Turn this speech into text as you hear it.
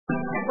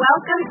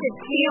Welcome to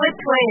Tea with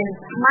Twins.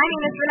 My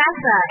name is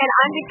Vanessa. And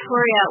I'm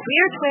Victoria. We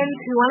are twins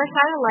who want to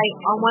shine a light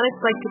on what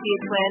it's like to be a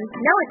twin,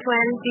 Know a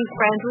twin, be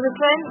friends with a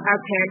twin, our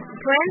parents are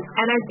twins,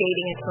 and are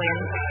dating a twin.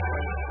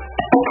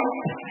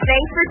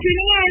 Thanks for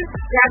tuning in.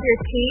 Grab your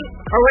tea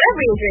or whatever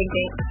you're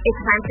drinking.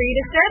 It's time for you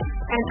to sip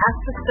and us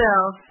to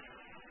spill.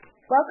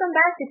 Welcome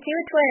back to Tea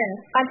with Twins.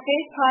 On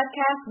today's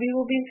podcast, we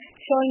will be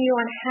showing you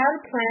on how to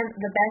plan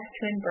the best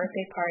twin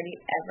birthday party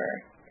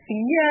ever.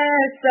 Yeah,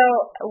 so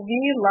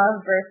we love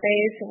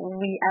birthdays.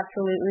 We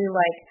absolutely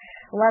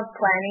love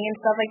planning and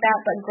stuff like that.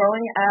 But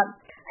growing up,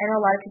 I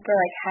know a lot of people are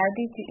like, how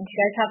did you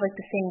guys have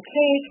the same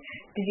cake?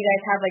 Did you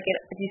guys have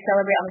did you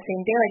celebrate on the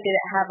same day? Did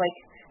it have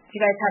do you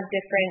guys have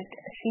different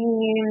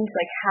themes?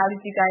 How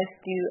did you guys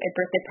do a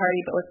birthday party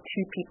but with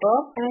two people?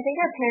 And I think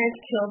our parents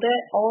killed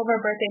it. All of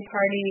our birthday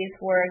parties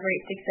were a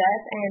great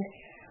success,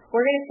 and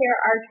we're going to share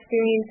our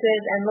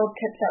experiences and little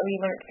tips that we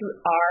learned through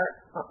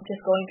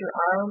just going through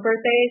our own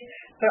birthdays,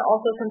 but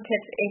also some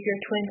tips if your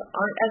twins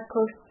aren't as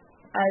close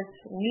as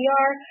we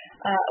are,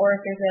 or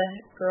if there's a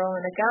girl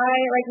and a guy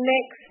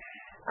mix.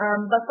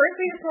 But first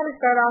we just want to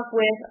start off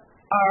with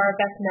our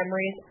best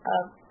memories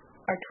of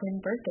our twin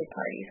birthday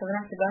party. So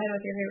Vanessa, go ahead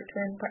with your favorite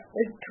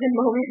twin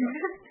moment.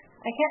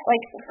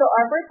 So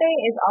our birthday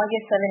is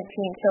August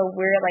 17th, so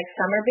we're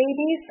summer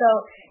babies, so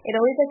it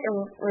always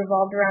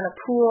revolved around a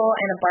pool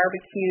and a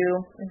barbecue.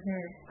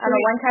 I know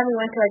one time we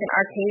went to an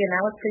arcade and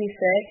that was pretty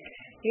sick.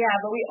 Yeah,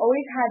 but we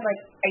always had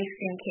ice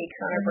cream cakes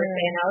on our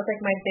birthday, and that was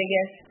my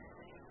biggest,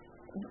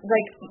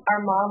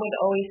 our mom would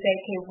always say,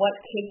 okay, what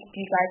cake do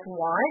you guys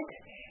want?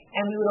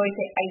 And we would always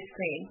say ice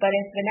cream. But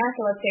if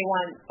Vanessa, let's say,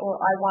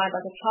 I wanted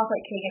a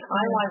chocolate cake and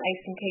I want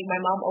ice cream cake, my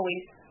mom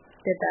always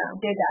did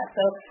that.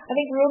 So I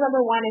think rule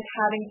number one is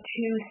having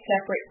two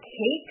separate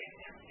cakes.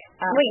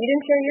 Wait, you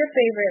didn't share your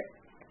favorite?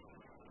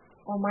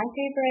 Well, my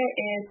favorite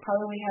is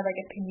probably when we had a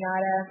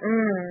piñata.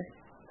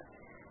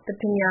 The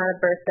piñata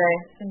birthday.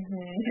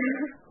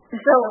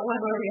 So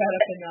one where we had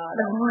a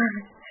piñata.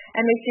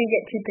 And make sure you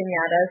get two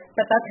piñatas,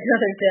 but that's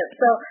another tip.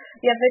 So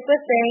yeah, Vic was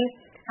saying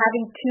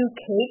having two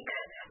cakes.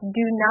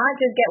 Do not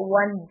just get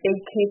one big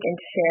cake and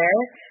share.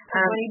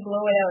 When you blow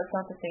it out, it's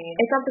not the same.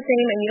 It's not the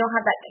same, and you don't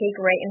have that cake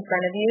right in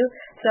front of you.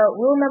 So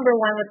rule number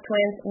one with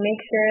twins,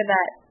 make sure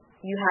that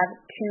you have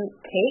two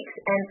cakes.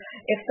 And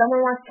if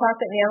someone wants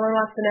chocolate and the other one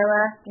wants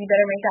vanilla, you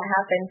better make that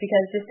happen,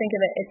 because just think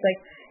of it, it's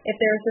if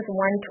there was just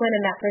one twin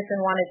and that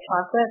person wanted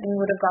chocolate, then you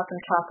would have got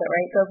them chocolate,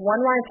 right? So if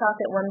one wanted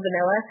chocolate, one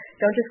vanilla,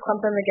 don't just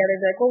clump them together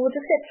and be well, we'll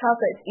just get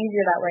chocolate. It's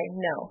easier that way.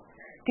 No.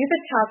 Do the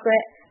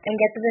chocolate and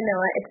get the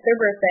vanilla. It's their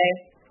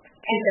birthday.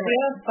 And we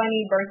have a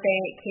funny birthday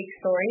cake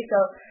story. So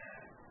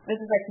this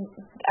is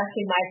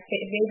actually my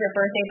favorite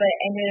birthday, but it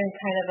ended in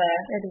kind of a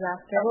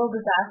little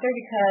disaster,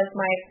 because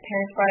my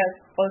parents brought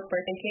us both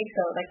birthday cakes.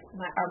 So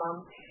our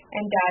mom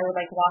and dad would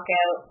walk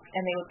out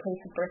and they would place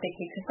the birthday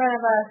cakes in front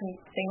of us and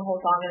sing a whole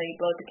song, and then you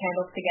blow the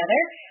candles together.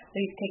 So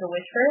you take a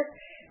wish first.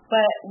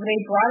 But they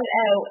brought it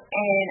out,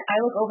 and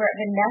I look over at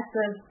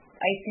Vanessa's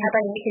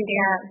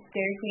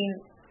Dairy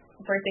Queen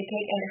birthday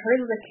cake, and hers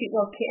was a cute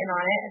little kitten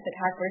on it. It said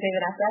 "Happy Birthday,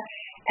 Vanessa."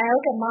 And I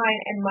look at mine,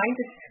 and mine's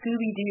a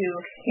Scooby-Doo.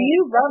 You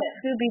love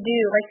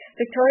Scooby-Doo.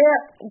 Victoria,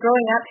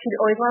 growing up, she'd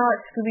always want to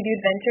Scooby-Doo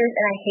adventures,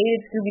 and I hated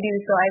Scooby-Doo,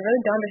 so I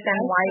really don't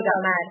understand why you got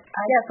mad.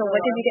 So what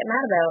did you get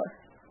mad about?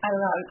 I don't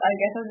know. I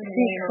guess I was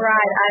She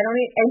cried.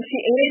 And she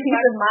ate a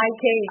piece of my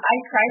cake. I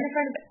cried in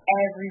front of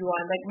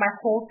everyone, my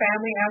whole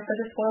family. I was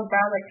such a spoiled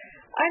brat.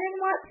 I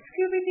didn't want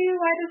Scooby-Doo.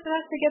 I just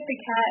wanted to get the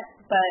cat.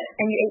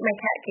 And you ate my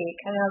cat cake.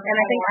 And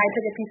I think I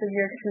took a piece of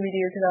your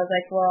Scooby-Doo, because I was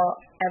well,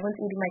 everyone's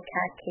eating my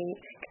cat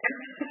cake.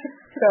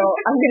 So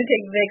I'm going to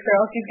take Vic's, or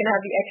else she's going to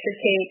have the extra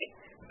cake.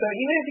 So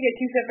even if you get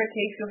two separate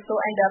cakes, you'll still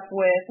end up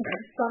with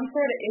some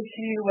sort of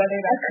issue, whether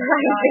that's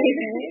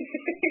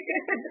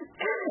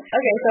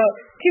Okay, so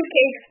two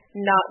cakes,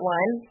 not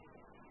one.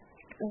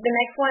 The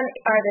next one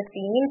are the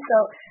themes.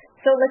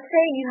 So let's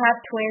say you have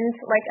twins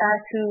like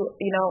us who,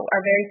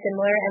 are very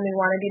similar and we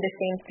want to do the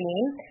same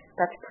theme.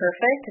 That's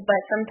perfect.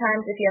 But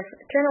sometimes if you have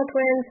fraternal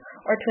twins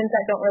or twins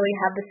that don't really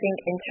have the same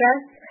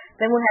interests,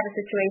 then we'll have a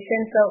situation.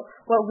 So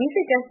what we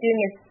suggest doing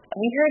is,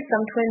 we heard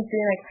some twins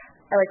doing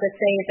let's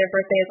say if their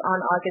birthday is on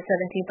August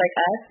 17th like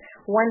us,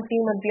 one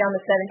theme would be on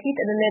the 17th,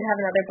 and then they'd have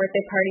another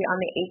birthday party on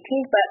the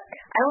 18th, but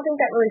I don't think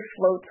that really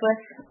floats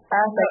with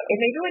us.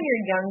 Maybe when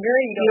you're younger,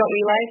 you don't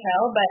realize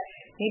how, but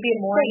maybe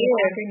in morning or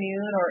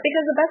afternoon, or...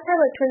 Because the best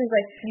part of twins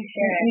is,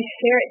 you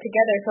share it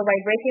together, so by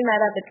breaking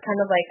that up, it's kind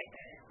of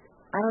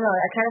I don't know,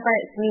 I kind of find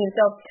it mean.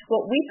 So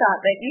what we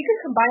thought, you can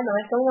combine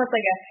them. If someone wants a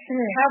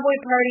cowboy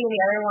party and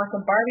the other wants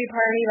a Barbie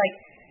party,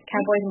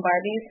 cowboys and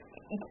Barbies.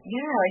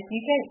 Yeah,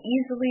 you can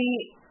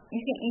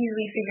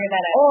easily figure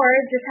that out. Or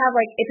just have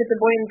if it's a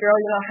boy and girl,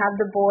 have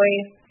the boy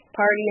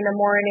party in the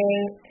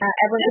morning.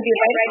 Everyone could be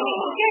ready.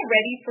 You get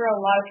ready for a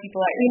lot of people.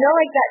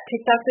 That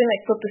TikTok thing,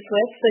 flip the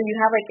switch. So you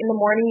have in the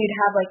morning, you'd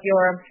have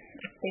your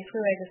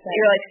basically I just said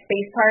your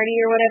space party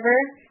or whatever.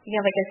 You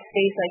have a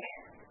space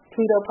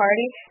Pluto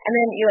party, and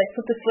then you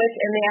flip the switch.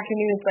 In the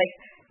afternoon, it's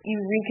you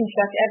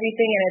reconstruct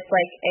everything, and it's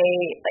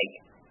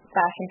a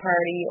fashion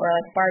party or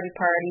like Barbie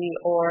party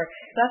or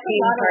that's a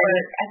lot of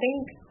work. I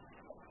think.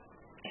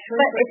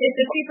 But it's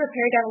just be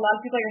prepared to have a lot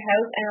of people at your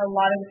house and a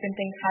lot of different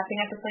things happening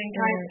at the same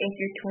time if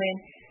your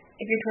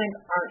twins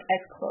aren't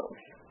as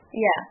close.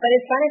 Yeah, but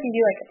it's fun if you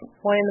do like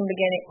one in the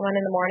beginning, one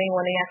in the morning,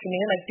 one in the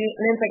afternoon, like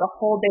and then it's like a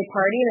whole day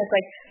party, and it's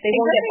like they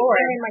won't get bored.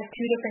 They're in like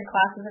 2 different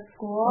classes at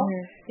school,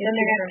 then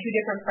they're gonna have 2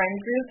 different friend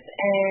groups,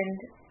 and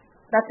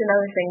that's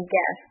another thing.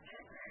 Guests,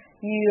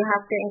 you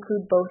have to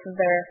include both of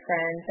their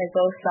friends, like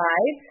both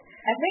sides.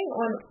 I think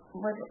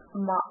with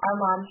our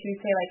mom, she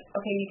would say like,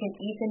 okay, you can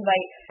each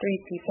invite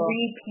 3 people,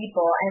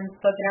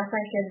 but Vanessa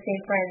and I share the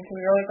same friends, so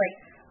we were always like,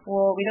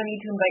 well, we don't need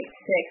to invite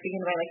 6, we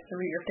can invite like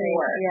 3 or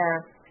 4. Yeah.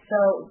 So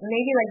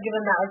maybe like give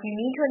them that, like you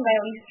need to invite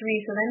at least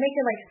 3, so then they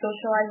can like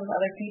socialize with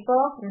other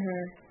people.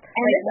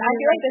 And I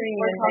feel like this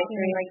we're talking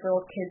to like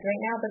little kids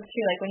right now, but it's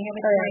true, like when you have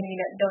a twin, you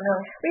don't know.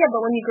 But yeah,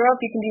 but when you grow up,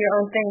 you can do your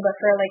own thing, but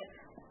for like,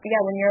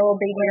 when you're a little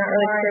baby, you're not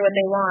really sure what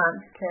they want.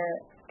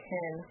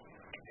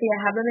 So yeah,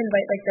 have them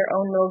invite like their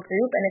own little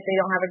group, and if they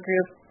don't have a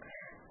group,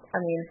 I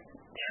mean,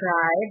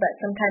 try, but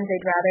sometimes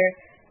they'd rather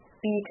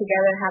be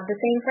together and have the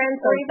same friends,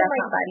 so that's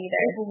like, not bad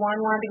either. If one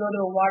wanted to go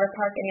to a water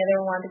park and the other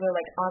one wanted to go to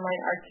like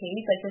online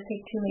arcades, like just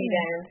take 2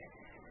 minivans.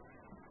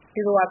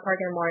 Do the water park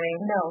in the morning.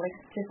 No, like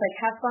just like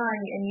have fun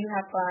and you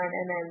have fun,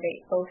 and then they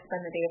both spend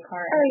the day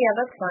apart. Oh yeah,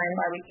 that's fine.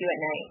 Barbecue at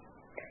night.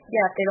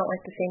 Yeah, if they don't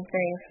like the same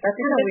things. That's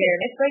kind of weird.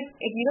 It's like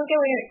if you don't get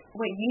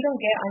what you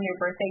don't get on your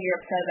birthday, you're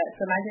upset about it.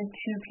 So imagine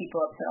 2 people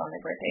upset on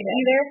their birthday. Yeah.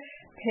 Either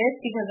pissed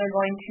because they're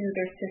going to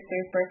their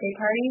sister's birthday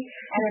party,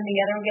 and then the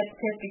other one gets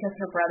pissed because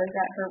her brother's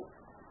at her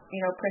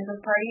princess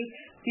party.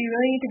 So you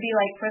really need to be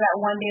like, for that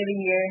one day of the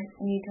year,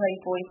 you need to like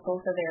voice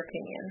both of their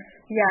opinions.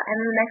 Yeah, and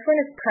the next one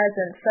is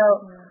presents. So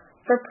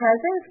for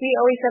presents, we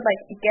always said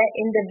like get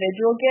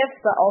individual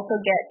gifts, but also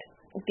get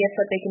gifts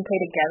that they can play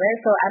together.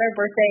 So at our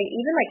birthday,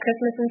 even like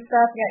Christmas and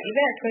stuff,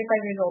 even at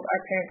 25 years old,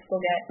 our parents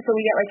still get. So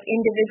we get like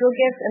individual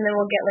gifts, and then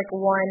we'll get like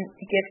one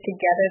gift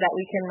together that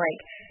we can like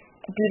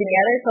do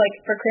together. So like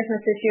for Christmas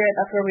this year,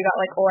 that's where we got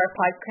like all our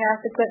podcast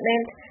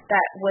equipment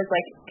that was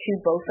like to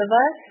both of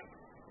us,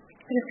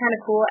 which is kind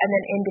of cool. And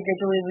then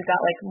individually we got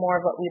like more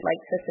of what we'd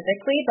like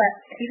specifically, but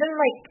even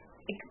like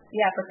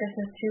for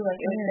Christmas too, like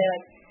it would say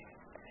like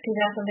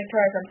Vanessa and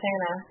Victoria from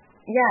Santa.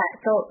 Yeah,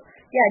 so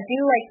yeah, do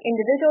like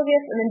individual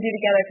gifts and then do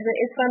together, because it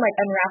is fun like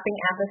unwrapping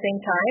at the same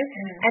time.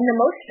 And the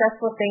most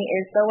stressful thing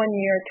is though when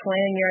you're a twin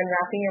and you're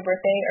unwrapping your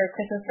birthday or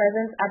Christmas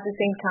presents at the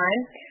same time,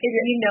 is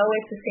you know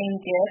it's the same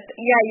gift.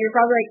 Yeah, you're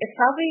probably like, it's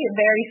probably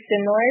very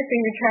similar, so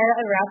you're trying to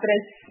unwrap it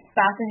as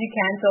fast as you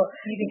can so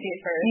you can see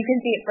it first. You can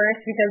see it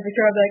first because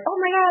Victoria will be like, oh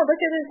my god,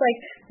 look at this like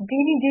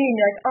DVD, and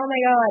you're like, oh my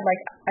god,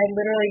 like I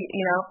literally,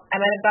 I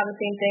might have gotten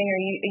the same thing, or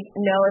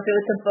if it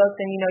was a book,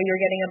 then you're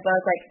getting a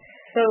book, like.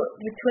 So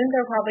the twins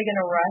are probably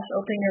going to rush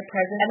opening their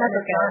presents, and that's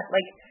okay.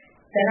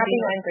 They're not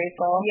being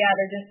ungrateful. Yeah,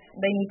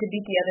 they need to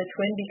beat the other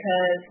twin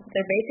because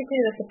they're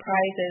basically the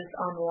surprises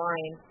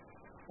online.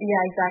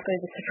 Yeah, exactly,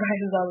 the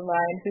surprises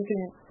online. Who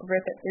can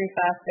rip it through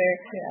faster?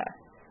 Yeah.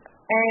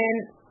 And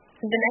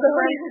the next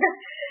one,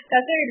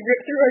 that's how we'd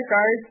rip through our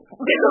cards.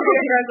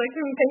 Like,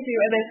 thank you,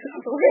 and then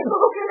rip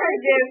open our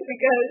gifts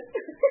because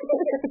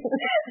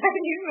I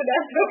knew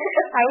Vanessa.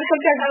 I would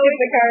sometimes skip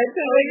the cards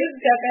and like just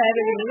step ahead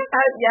of me.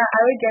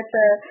 I would get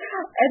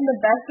and the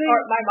best thing.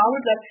 My mom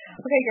was like,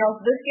 okay girls,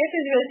 this gift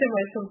is really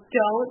similar, so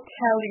don't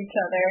tell each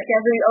other. Yeah,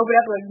 so we open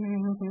up like,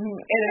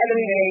 and then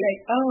we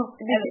like, oh,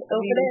 and we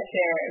open it.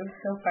 Share. It was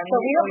so funny. But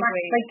we don't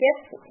like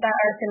gifts that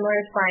are similar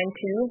is fine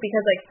too,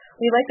 because like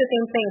we like the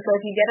same thing. So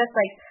if you get us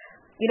like,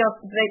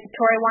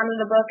 Victoria wanted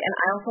a book and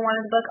I also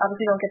wanted a book,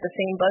 obviously you don't get the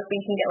same book, but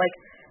you can get like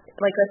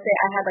let's say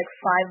I had like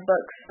 5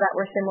 books that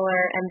were similar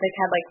and Vic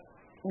had like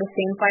the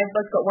same 5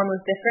 books but one was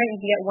different. You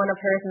can get one of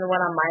hers and the one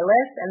on my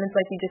list, and it's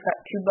like you just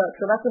got 2 books.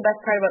 So that's the best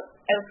part about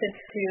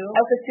outfits too,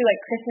 like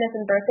Christmas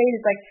and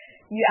birthdays, is like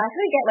you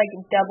actually get like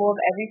double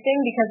of everything,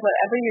 because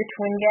whatever your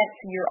twin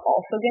gets, you're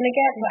also gonna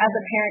get. So as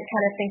a parent,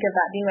 kind of think of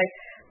that being like,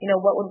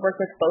 what would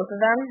work with both of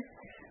them.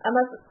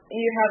 Unless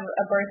you have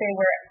a birthday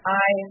where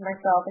I,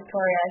 myself,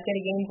 Victoria, get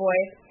a Game Boy,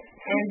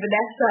 and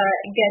Vanessa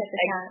gets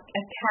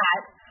a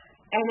cat,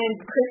 and then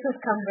Christmas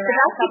comes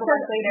around a couple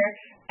months later,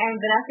 and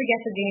Vanessa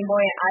gets a Game Boy,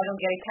 and I don't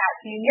get a cat.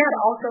 So you need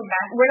to also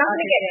match. We're not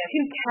going to get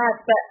 2 cats,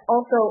 but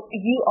also,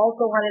 you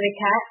also wanted a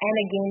cat and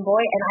a Game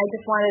Boy, and I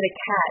just wanted a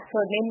cat. So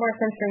it made more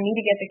sense for me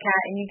to get the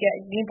cat and you get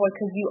a Game Boy,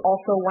 because you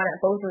also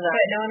wanted both of them.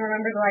 But no one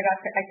remembers what I got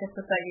for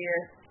Christmas that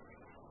year.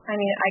 I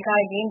mean, I got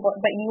a Game Boy,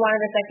 but you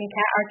wanted a second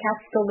cat. Our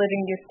cat's still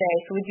living to this day.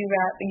 So would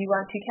you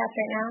want 2 cats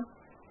right now?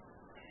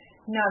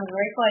 No, I'm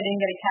grateful I didn't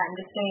get a cat. I'm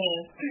just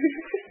saying.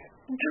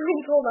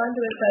 Don't hold on to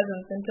their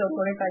presents until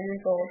 25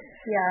 years old.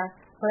 Yeah,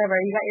 whatever.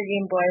 You got your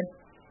Game Boy.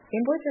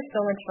 Game Boys are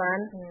so much fun.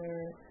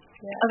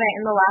 Yeah. Okay,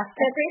 and the last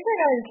tip. I'm pretty sure I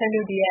got a Nintendo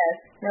DS.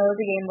 No, it was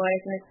a Game Boy.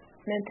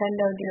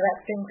 Nintendo DS. Did that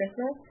same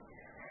Christmas?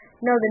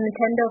 No, the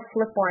Nintendo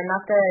Flip one,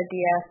 not the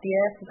DS.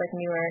 DS is like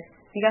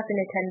newer. You got the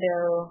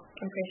Nintendo,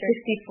 I'm pretty sure.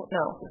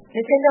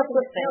 Nintendo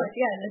Flip thing.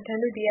 No,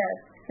 Nintendo DS.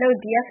 No,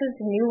 DS is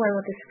the new one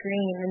with the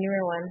screen, the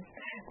newer one.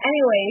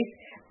 Anyways,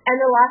 And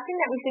the last thing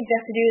that we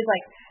suggest to do is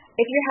like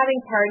if you're having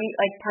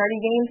party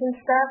games and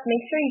stuff,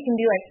 make sure you can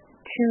do like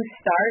two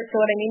start. So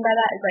what I mean by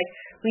that is like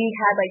we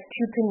had like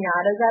two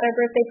piñatas at our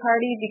birthday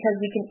party because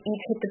we can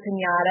each hit the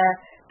piñata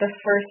the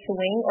first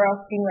swing, or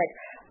else being like,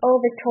 oh,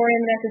 Victoria,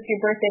 unless it's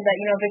your birthday, but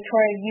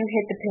Victoria, you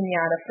hit the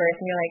piñata first,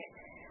 and you're like,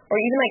 or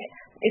even like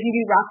if you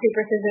do rock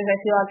paper scissors, I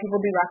see a lot of people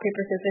do rock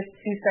paper scissors,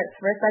 who starts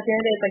first. At the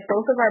end of the day, it's like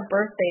both of our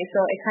birthdays, so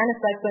it kind of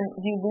sucks when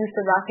you lose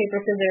the rock paper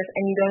scissors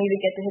and you don't even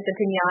get to hit the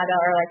piñata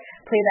or like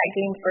play that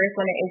game first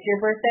when it is your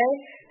birthday.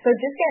 So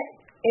just get,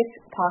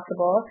 if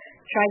possible,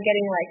 try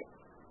getting like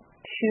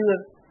two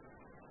of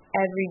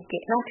every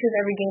game, not two of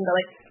every game, but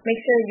like make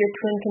sure your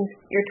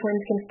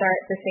twins can start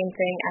the same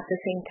thing at the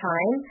same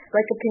time.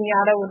 Like a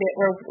piñata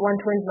where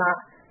one twin's not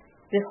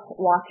just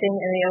watching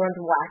and the other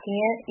one's whacking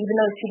it. Even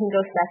though she can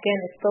go second,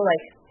 it's still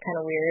like kind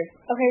of weird.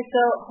 Okay,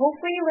 so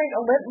hopefully you learned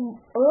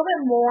a little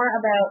bit more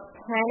about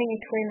planning a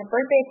twin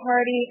birthday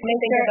party.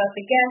 Think about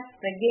the guests,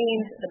 the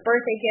games, the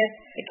birthday gifts,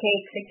 the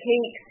cakes,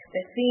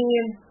 the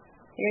theme.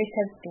 You always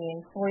have theme.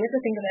 Well, you have to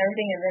think of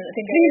everything and then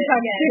think of it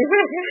again.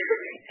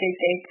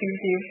 Cake,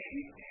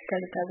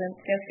 present.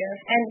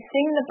 Yes. And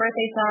sing the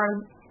birthday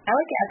song. I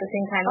like it at the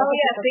same time. Oh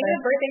yeah, sing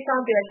the birthday song.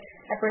 Be like,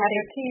 happy birthday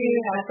to you,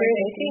 happy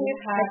birthday to you,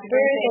 happy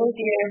birthday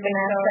dear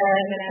Vanessa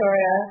and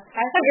Victoria.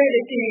 Happy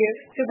birthday to you.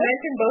 So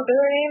mention both of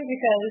their names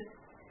because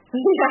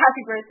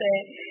happy birthday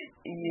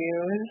you.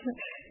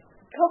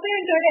 Hope you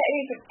enjoyed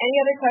it. Any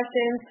other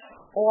questions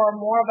or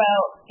more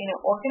about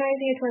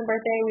organizing a twin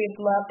birthday, we'd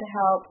love to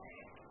help.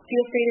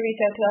 Feel free to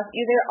reach out to us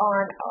either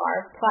on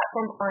our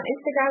platform on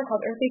Instagram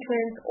called Earthly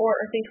Twins or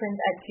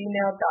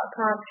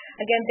earthlytwins@gmail.com.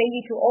 Again, thank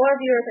you to all our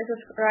viewers and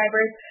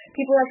subscribers.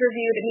 People have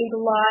reviewed. It means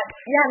a lot.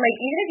 Yeah, like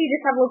even if you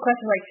just have a little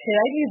question like, should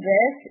I do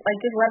this?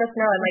 Like just let us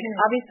know. And like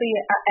obviously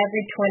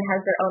every twin has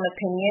their own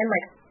opinion.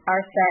 Like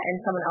our set and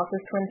someone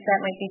else's twin set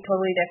might be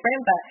totally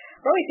different. But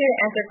we're always here to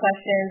answer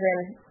questions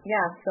and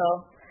yeah,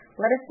 so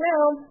let us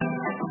know.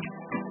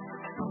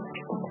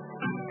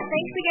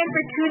 Thanks again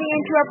for tuning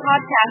into our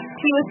podcast,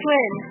 Tea with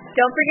Twins.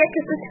 Don't forget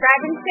to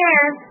subscribe and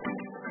share.